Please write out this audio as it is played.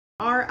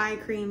Are eye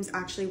creams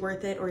actually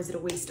worth it, or is it a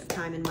waste of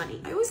time and money?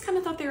 I always kind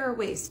of thought they were a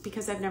waste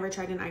because I've never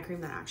tried an eye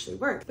cream that actually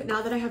worked. But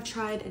now that I have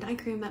tried an eye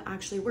cream that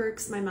actually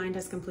works, my mind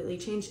has completely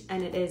changed,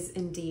 and it is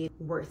indeed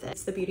worth it.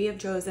 It's the Beauty of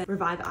Joseon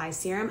Revive Eye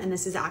Serum, and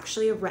this is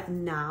actually a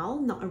retinol,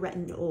 not a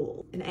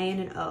retinol. An A and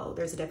an O,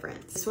 there's a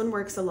difference. This one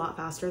works a lot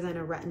faster than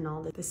a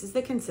retinol. This is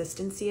the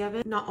consistency of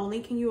it. Not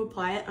only can you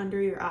apply it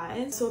under your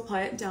eyes, so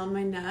apply it down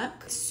my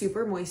neck.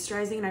 Super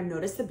moisturizing, and I've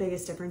noticed the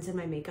biggest difference in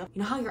my makeup.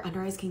 You know how your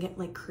under eyes can get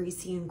like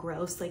creasy and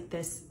gross? Like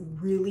this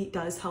really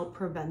does help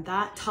prevent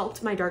that. It's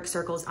helped my dark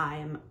circles. I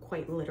am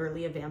quite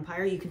literally a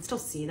vampire. You can still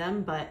see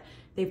them, but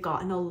they've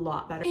gotten a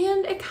lot better.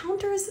 And it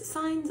counters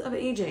signs of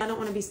aging. I don't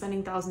want to be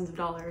spending thousands of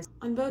dollars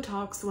on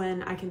Botox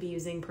when I can be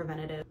using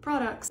preventative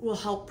products will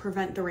help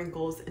prevent the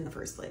wrinkles in the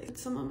first place.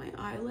 It's some on my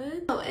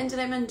eyelid. Oh, and did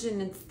I mention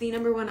it's the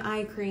 #1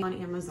 eye cream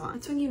on Amazon?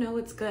 That's when you know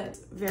it's good. It's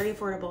very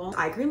affordable.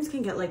 Eye creams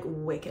can get like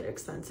wicked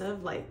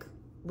expensive, like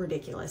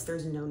ridiculous.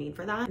 There's no need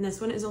for that. And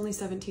this one is only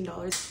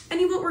 $17 and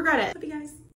you won't regret it. Love you guys.